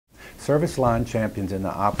Service line champions in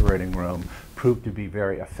the operating room proved to be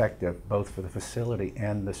very effective both for the facility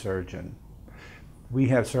and the surgeon. We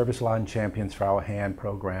have service line champions for our hand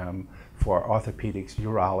program for orthopedics,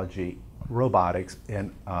 urology, robotics,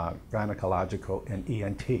 and gynecological and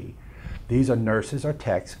ENT. These are nurses or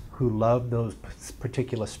techs who love those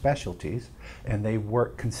particular specialties, and they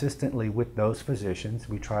work consistently with those physicians.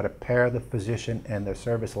 We try to pair the physician and the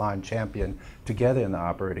service line champion together in the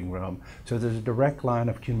operating room, so there's a direct line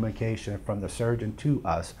of communication from the surgeon to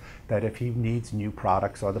us that if he needs new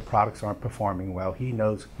products or the products aren't performing well, he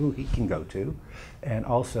knows who he can go to. And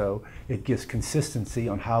also, it gives consistency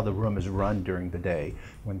on how the room is run during the day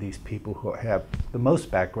when these people who have the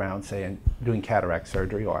most background, say in doing cataract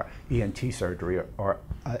surgery or ENT surgery, are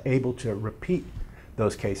able to repeat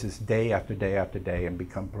those cases day after day after day and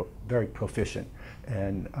become very proficient.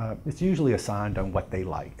 And it's usually assigned on what they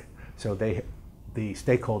like. So the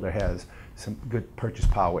stakeholder has some good purchase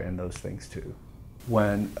power in those things too.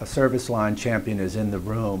 When a service line champion is in the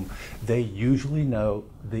room, they usually know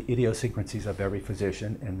the idiosyncrasies of every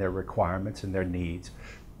physician and their requirements and their needs.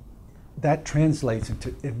 That translates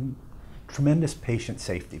into tremendous patient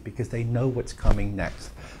safety because they know what's coming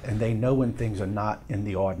next and they know when things are not in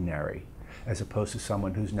the ordinary, as opposed to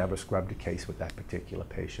someone who's never scrubbed a case with that particular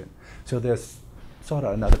patient. So there's sort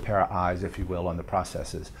of another pair of eyes, if you will, on the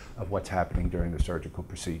processes of what's happening during the surgical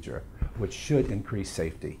procedure, which should increase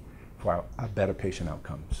safety for better patient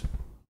outcomes.